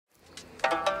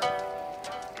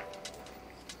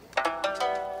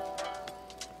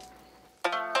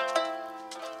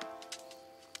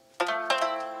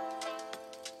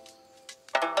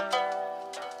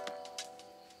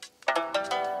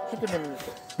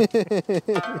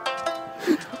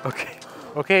Okay.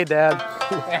 Okay, Dad.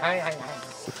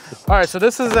 All right, so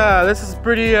this is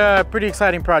pretty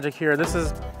exciting project here. This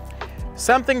is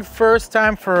something first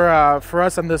time for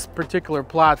us on this particular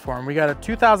platform. We got a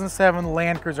 2007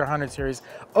 Land Cruiser 100 series.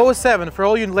 07, for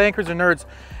all you Land Cruiser nerds,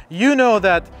 you know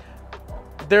that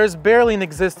there's barely an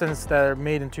existence that are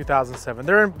made in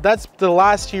 2007. That's the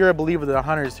last year, I believe, of the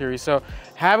 100 series. So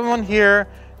having one here,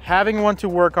 having one to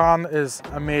work on is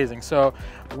amazing. So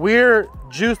we're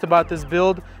juiced about this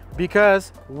build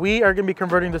because we are gonna be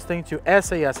converting this thing to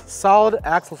SAS, solid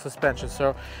axle suspension.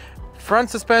 So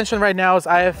front suspension right now is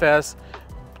IFS,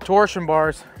 torsion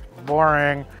bars,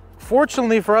 boring.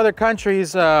 Fortunately for other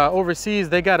countries overseas,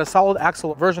 they got a solid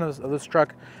axle version of this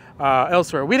truck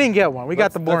elsewhere. We didn't get one. We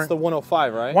got the boring. That's the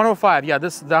 105, right? 105, yeah. The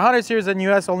 100 series in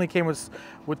the US only came with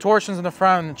torsions in the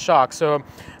front and shock. So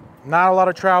not a lot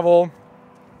of travel,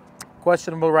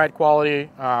 questionable ride quality,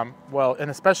 well,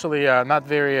 and especially not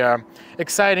very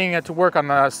exciting to work on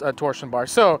a torsion bar.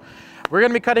 So we're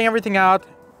gonna be cutting everything out,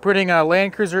 putting a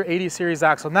Land Cruiser 80 series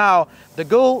axle. Now, the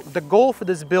goal for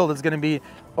this build is gonna be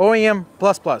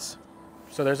OEM++.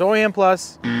 So there's OEM+,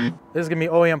 this is gonna be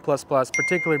OEM++,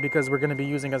 particularly because we're gonna be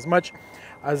using as much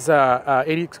as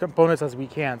 80 components as we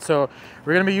can. So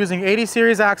we're gonna be using 80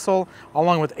 series axle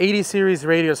along with 80 series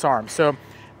radius arms. So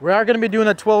we are going to be doing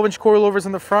a 12-inch coilovers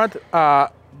in the front,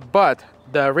 but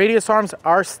the radius arms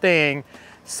are staying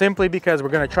simply because we're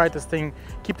going to try this thing,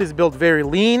 keep this build very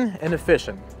lean and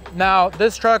efficient. Now,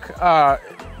 this truck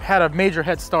had a major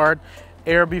head start.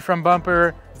 ARB front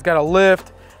bumper, it's got a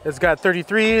lift, it's got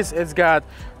 33s, it's got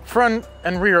front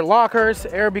and rear lockers,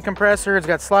 ARB compressor, it's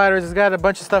got sliders, it's got a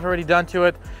bunch of stuff already done to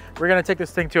it. We're going to take this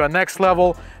thing to a next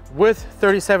level with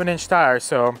 37-inch tires.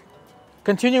 So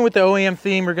continuing with the OEM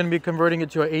theme, we're going to be converting it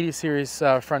to an 80 series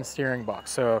front steering box.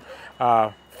 So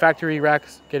factory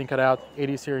racks getting cut out,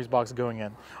 80 series box going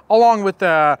in, along with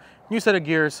the new set of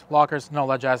gears, lockers, and all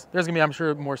that jazz. There's going to be, I'm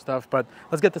sure, more stuff, but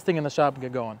let's get this thing in the shop and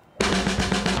get going.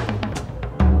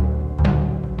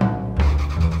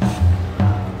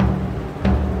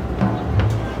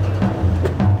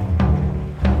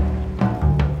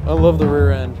 I love the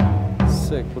rear end.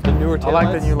 Sick. With the newer taillights. I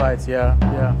like the new lights, yeah,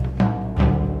 yeah.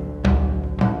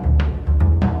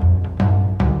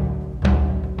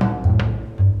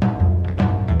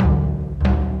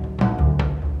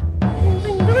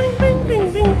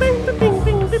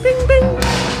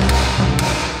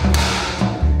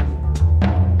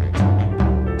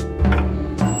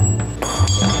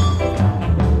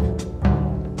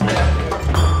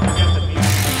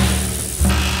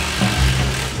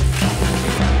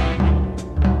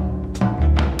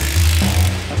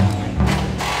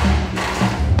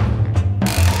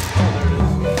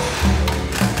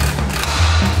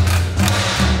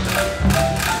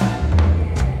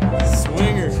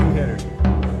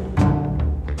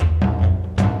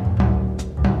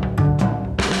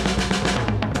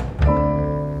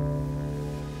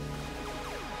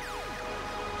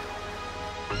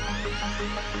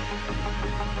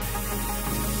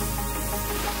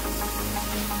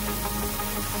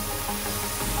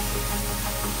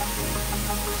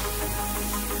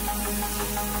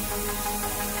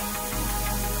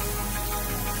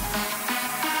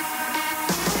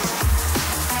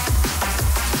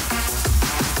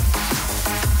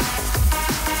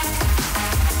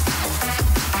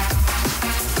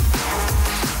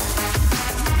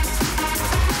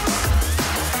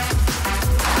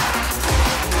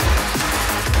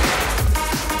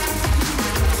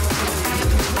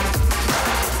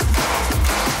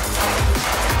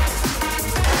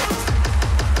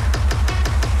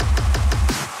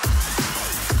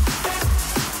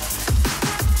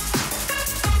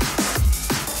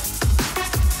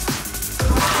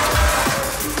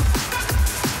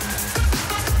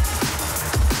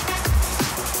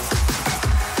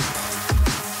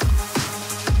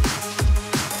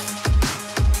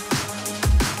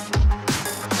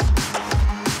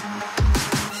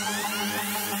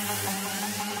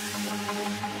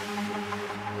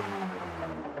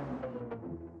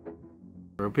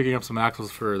 We're picking up some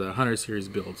axles for the 100 series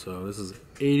build. So this is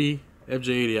 80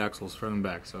 FJ80 axles front and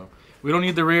back. So we don't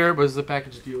need the rear, but it's a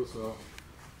package deal, so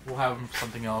we'll have them for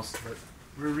something else. But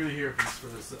we're really here for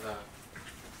this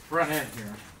front end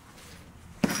here.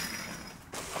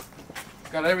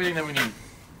 Got everything that we need.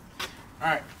 All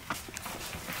right.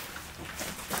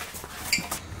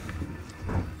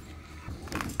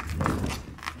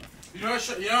 You know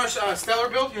Stellar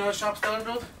build? You know shop Stellar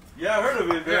build? Yeah, I heard of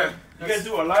it, man. You guys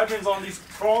do alignments on these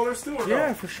crawlers too, or yeah,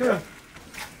 no? For sure.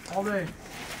 Yeah. All day.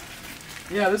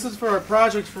 Yeah, this is for a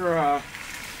project for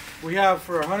we have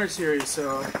for a 100 series.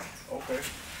 So okay.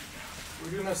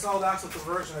 We're doing a solid axle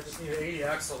conversion. I just need an 80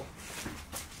 axle.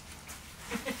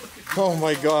 Oh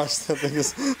my gosh, that thing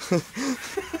is.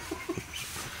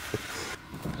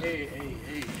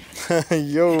 Hey.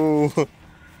 Yo.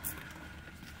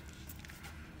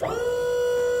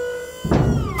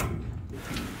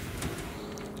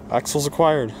 Axles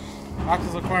acquired.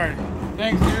 Axles acquired.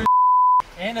 Thanks, dude.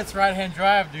 And it's right-hand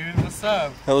drive, dude. What's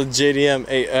up? Hella JDM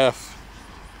AF.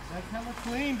 That's hella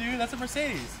clean, dude. That's a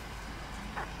Mercedes.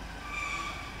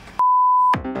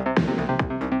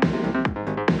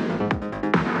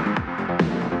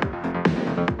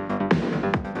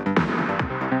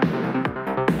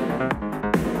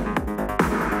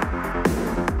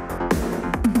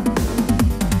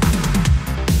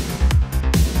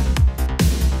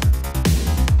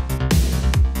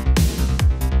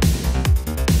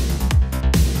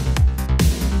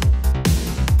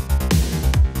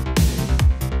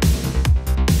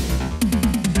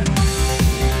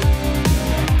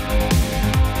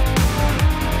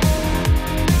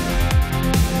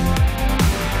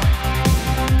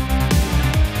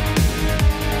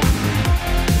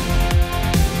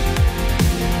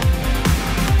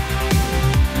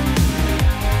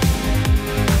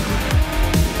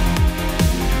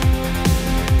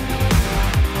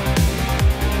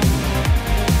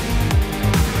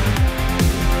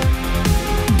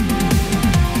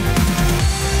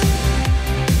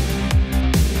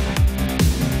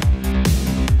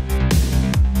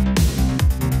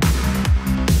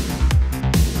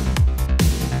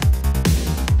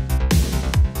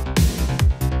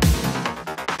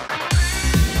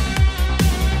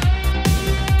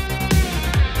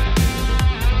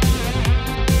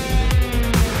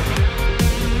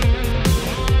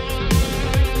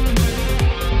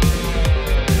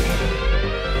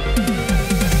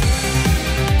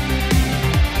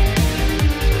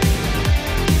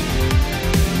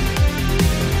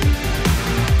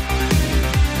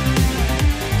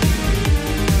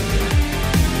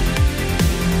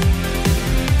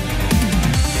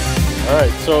 All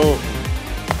right, so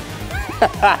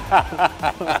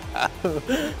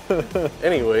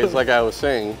anyways, like I was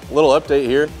saying, a little update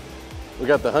here. We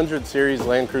got the 100 series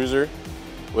Land Cruiser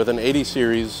with an 80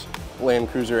 series Land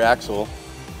Cruiser axle.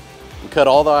 We cut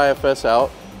all the IFS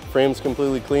out, frame's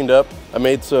completely cleaned up. I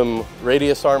made some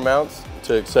radius arm mounts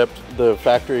to accept the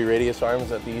factory radius arms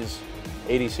that these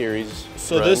 80 series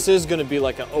So run. this is going to be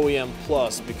like an OEM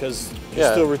plus because you're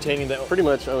still retaining the pretty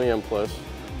much OEM plus.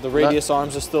 The radius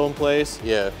arms are still in place.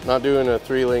 Yeah, not doing a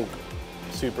 3-link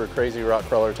super crazy rock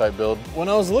crawler type build. When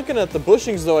I was looking at the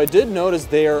bushings though, I did notice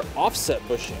they are offset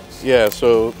bushings. Yeah,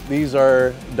 so these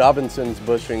are Dobinson's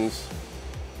bushings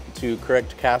to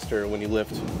correct caster when you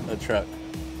lift a truck.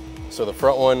 So the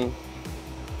front one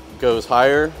goes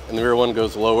higher and the rear one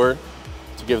goes lower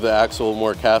to give the axle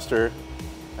more caster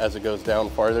as it goes down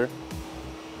farther.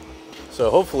 So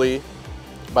hopefully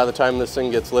by the time this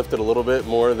thing gets lifted a little bit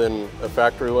more than a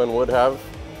factory one would have,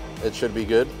 it should be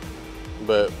good.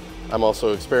 But I'm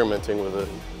also experimenting with a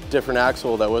different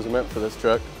axle that wasn't meant for this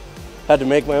truck. Had to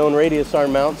make my own radius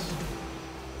arm mounts,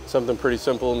 something pretty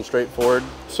simple and straightforward.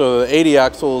 So the 80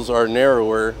 axles are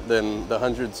narrower than the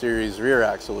 100 series rear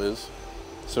axle is.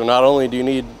 So not only do you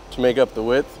need to make up the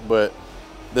width, but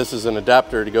this is an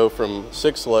adapter to go from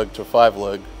 6 lug to 5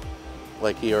 lug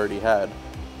like he already had.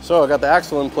 So I got the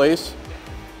axle in place,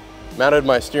 mounted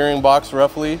my steering box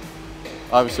roughly.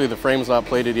 Obviously the frame's not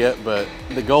plated yet, but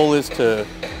the goal is to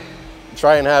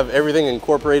try and have everything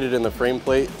incorporated in the frame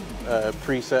plate,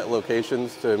 preset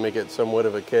locations to make it somewhat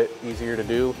of a kit, easier to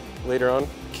do later on.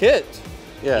 Kit?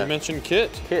 Yeah. You mentioned kit?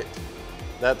 Kit.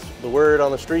 That's the word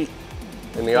on the street,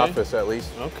 in the office at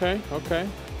least. Okay, okay.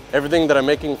 Everything that I'm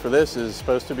making for this is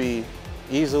supposed to be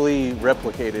easily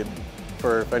replicated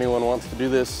for if anyone wants to do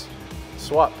this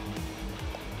swap.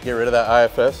 Get rid of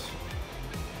that IFS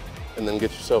and then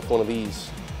get yourself one of these.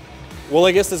 Well,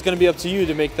 I guess it's going to be up to you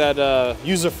to make that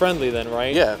user-friendly then,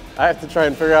 right? Yeah, I have to try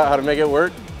and figure out how to make it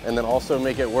work and then also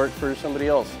make it work for somebody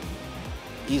else.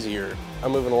 Easier.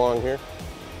 I'm moving along here.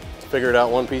 Let's figure it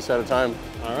out one piece at a time.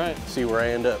 All right. See where I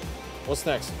end up. What's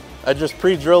next? I just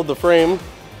pre-drilled the frame.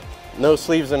 No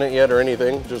sleeves in it yet or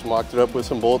anything. Just mocked it up with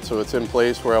some bolts so it's in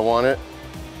place where I want it.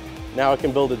 Now I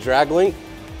can build a drag link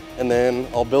and then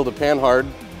I'll build a panhard,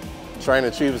 trying to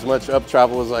achieve as much up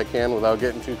travel as I can without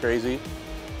getting too crazy,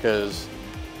 because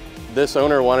this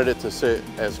owner wanted it to sit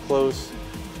as close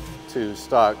to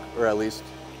stock, or at least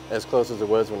as close as it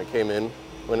was when it came in,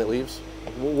 when it leaves.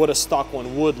 What a stock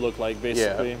one would look like,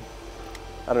 basically. Yeah.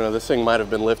 I don't know, this thing might have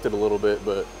been lifted a little bit,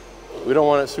 but we don't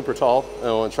want it super tall.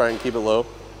 I want to try and keep it low.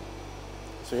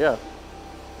 So yeah,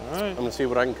 all right. I'm gonna see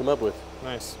what I can come up with.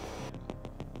 Nice.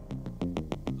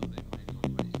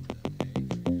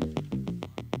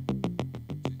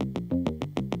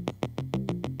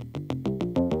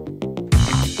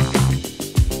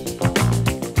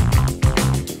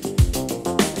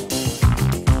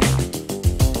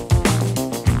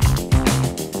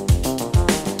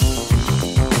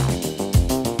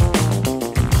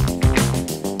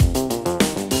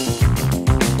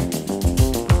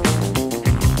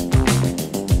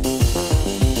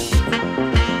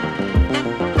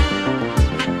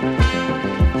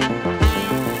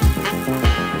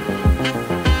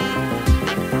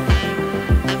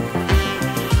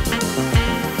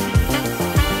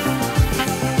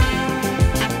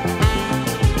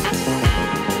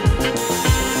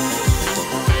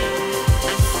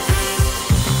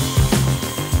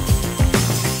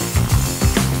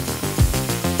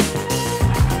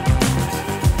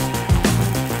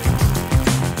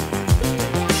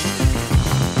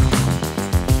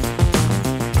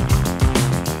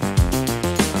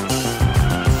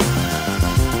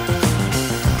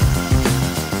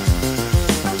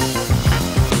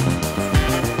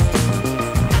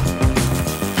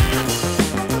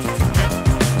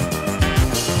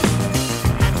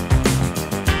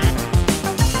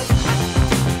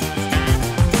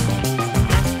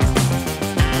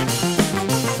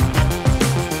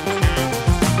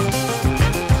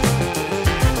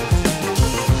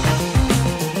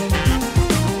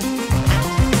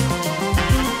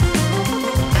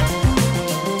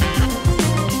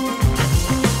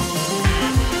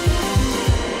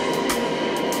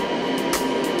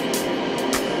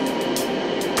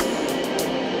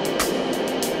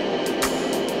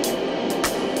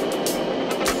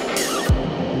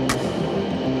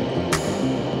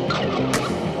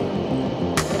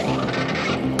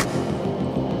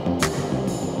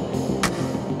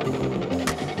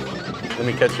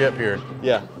 catch you up here.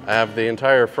 Yeah. I have the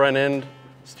entire front end,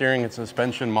 steering and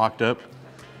suspension mocked up.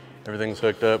 Everything's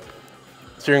hooked up.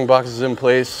 Steering box is in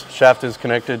place. Shaft is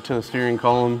connected to the steering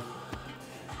column.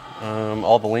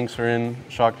 All the links are in.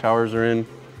 Shock towers are in.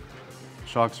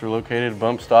 Shocks are located.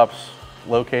 Bump stops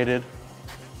located.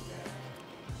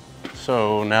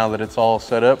 So now that it's all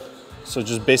set up. So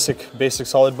just basic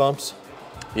solid bumps?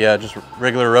 Yeah, just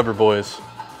regular rubber boys.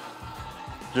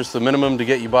 Just the minimum to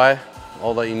get you by.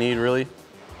 All that you need, really.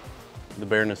 The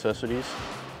bare necessities.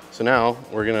 So now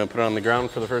we're gonna put it on the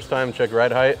ground for the first time, check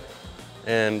ride height.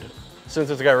 And since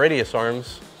it's got radius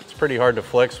arms, it's pretty hard to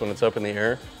flex when it's up in the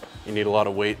air. You need a lot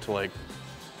of weight to like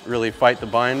really fight the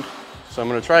bind. So I'm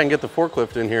gonna try and get the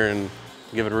forklift in here and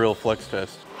give it a real flex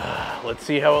test. Let's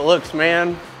see how it looks,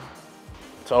 man.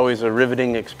 It's always a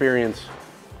riveting experience.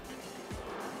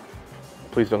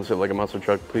 Please don't sit like a monster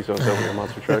truck. Please don't sit like a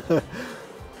monster truck.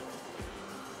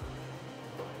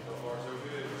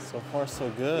 So far, so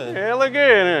good. Yeah, look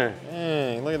at it.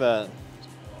 Dang, look at that.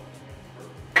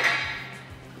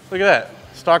 Look at that.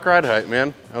 Stock ride height,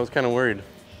 man. I was kind of worried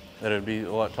that it'd be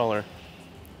a lot taller.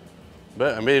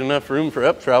 But I made enough room for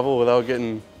up travel without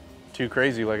getting too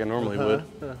crazy like I normally would.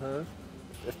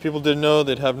 If people didn't know,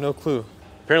 they'd have no clue.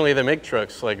 Apparently they make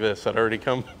trucks like this that already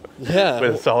come Yeah.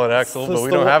 with a solid axle, but we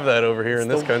don't have that over here in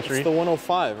this country. It's the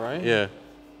 105, right? Yeah.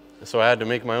 So I had to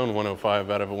make my own 105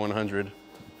 out of a 100.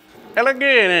 Hella good,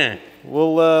 eh?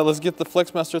 Well, let's get the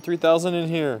Flexmaster 3000 in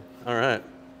here. All right.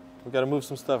 We gotta move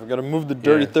some stuff. We gotta move the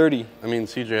dirty 30. I mean,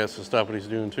 CJ has to stop what he's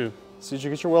doing too. CJ,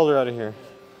 get your welder out of here.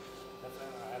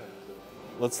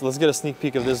 Let's get a sneak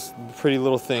peek of this pretty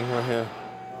little thing right here.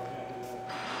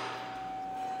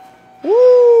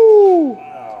 Woo!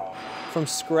 Wow. From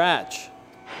scratch.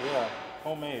 Yeah,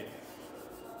 homemade.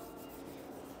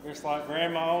 It's like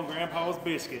grandma and grandpa's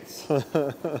biscuits.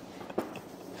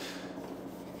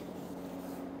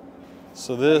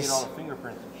 So Get all the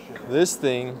fingerprints and shit. this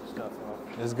thing Stuff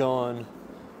up. is going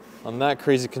on that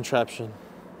crazy contraption.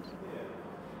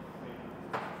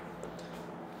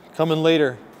 Coming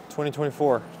later,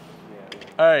 2024.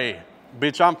 Hey,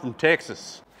 bitch, I'm from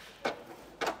Texas.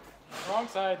 Wrong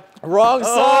side. Wrong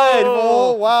side!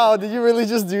 Oh, wow, did you really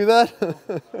just do that?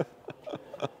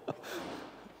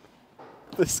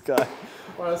 This guy.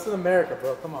 Well, this is America,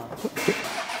 bro. Come on.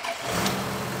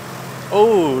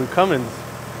 Oh, Cummins.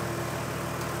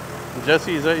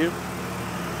 Jesse, is that you?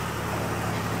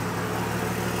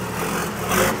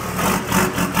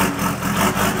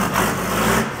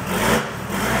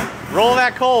 Roll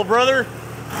that coal, brother.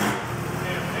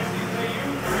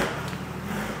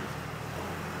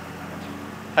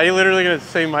 How you literally gonna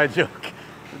say my joke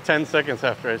 10 seconds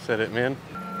after I said it, man?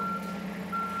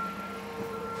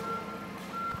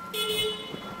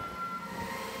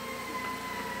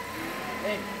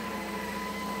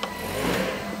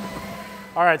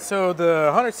 All right, so the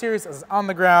 100 series is on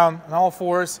the ground on all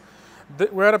fours.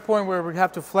 We're at a point where we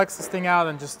have to flex this thing out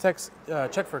and just check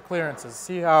for clearances,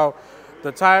 see how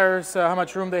the tires, how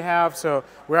much room they have. So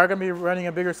we are going to be running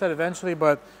a bigger set eventually,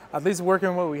 but at least working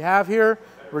with what we have here.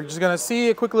 We're just going to see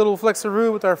a quick little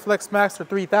flexaroo with our Flexmaster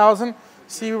 3000,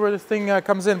 see where this thing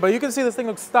comes in. But you can see this thing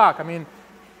looks stock. I mean,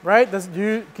 right?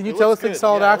 Can you tell this thing's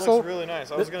solid axle? It looks really nice.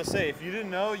 I was going to say, if you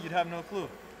didn't know, you'd have no clue.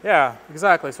 Yeah,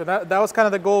 exactly. So that was kind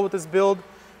of the goal with this build,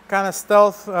 kind of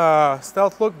stealth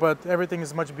look, but everything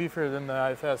is much beefier than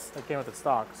the IFS that came with the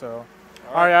stock. So,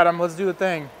 all right, Adam, let's do the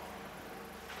thing.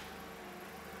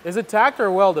 Is it tacked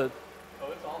or welded?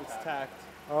 Oh, it's tacked.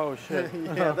 Oh shit.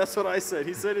 Yeah, that's what I said.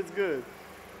 He said it's good.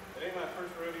 It ain't my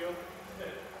first rodeo.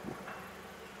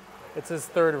 It's his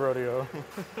third rodeo.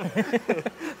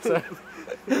 So,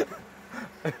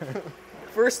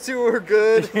 First two were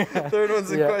good. Third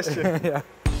one's in question. Yeah.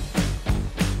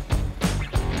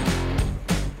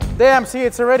 Damn, see,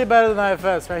 it's already better than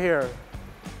IFS right here.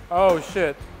 Oh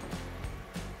shit.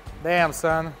 Damn,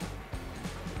 son.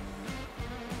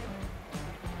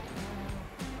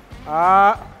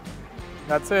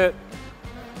 That's it.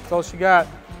 That's all she got.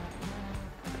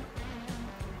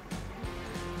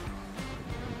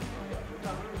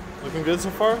 Looking good so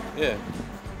far? Yeah.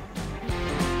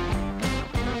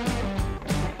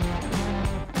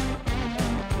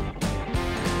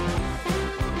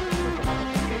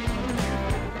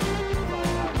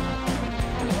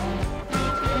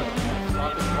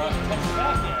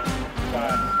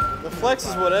 The flex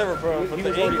is whatever, bro. But He the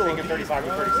was already angle. thinking 35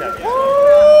 or 37.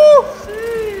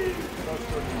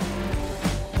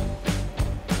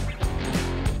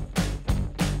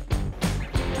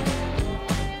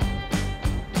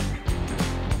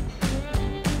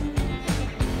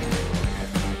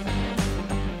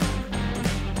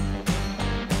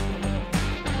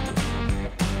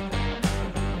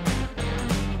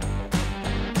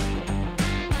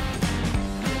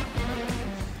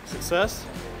 SS?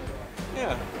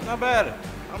 Yeah, not bad.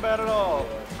 Not bad at all.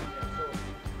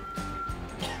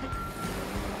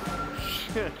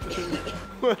 Shit.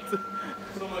 What the?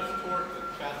 So much torque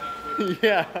that chassis.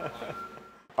 Yeah.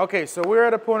 Okay, so we're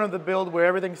at a point of the build where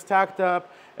everything's tacked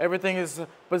up, everything is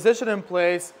positioned in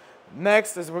place.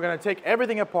 Next is we're going to take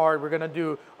everything apart. We're going to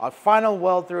do a final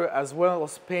weld through as well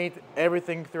as paint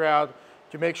everything throughout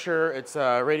to make sure it's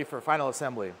ready for final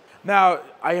assembly. Now,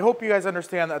 I hope you guys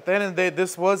understand that at the end of the day,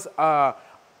 this was a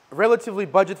relatively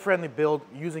budget-friendly build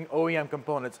using OEM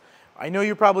components. I know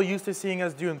you're probably used to seeing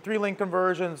us doing 3-link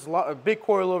conversions, big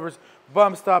coilovers,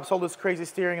 bump stops, all this crazy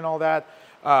steering and all that,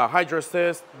 hydro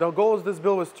assist. The goal of this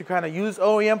build was to kind of use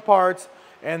OEM parts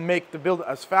and make the build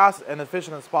as fast and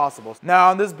efficient as possible. Now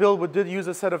on this build, we did use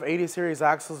a set of 80 series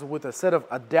axles with a set of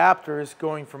adapters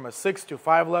going from a 6 to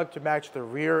 5 lug to match the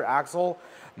rear axle.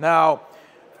 Now,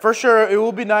 for sure, it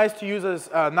will be nice to use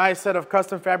a nice set of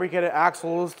custom fabricated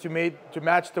axles to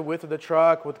match the width of the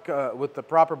truck with the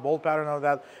proper bolt pattern and all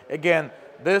that. Again,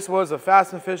 this was a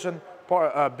fast and efficient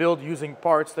build using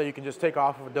parts that you can just take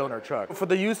off of a donor truck. For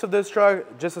the use of this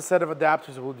truck, just a set of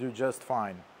adapters will do just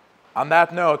fine. On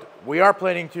that note, we are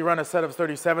planning to run a set of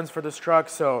 37s for this truck,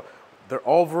 so the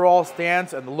overall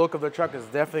stance and the look of the truck is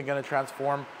definitely going to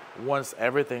transform once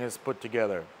everything is put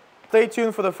together. Stay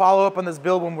tuned for the follow-up on this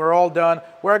build when we're all done.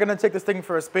 We're going to take this thing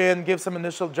for a spin, give some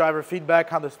initial driver feedback,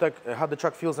 how the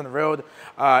truck feels on the road.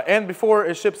 And before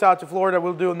it ships out to Florida,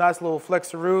 we'll do a nice little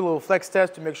flex-a-roo, little flex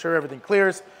test to make sure everything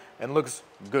clears and looks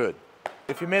good.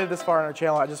 If you made it this far on our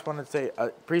channel, I just wanted to say I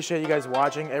appreciate you guys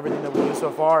watching everything that we do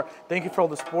so far. Thank you for all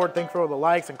the support. Thank you for all the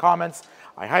likes and comments.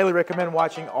 I highly recommend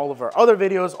watching all of our other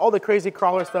videos, all the crazy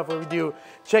crawler stuff that we do.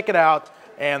 Check it out,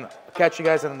 and catch you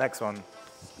guys in the next one.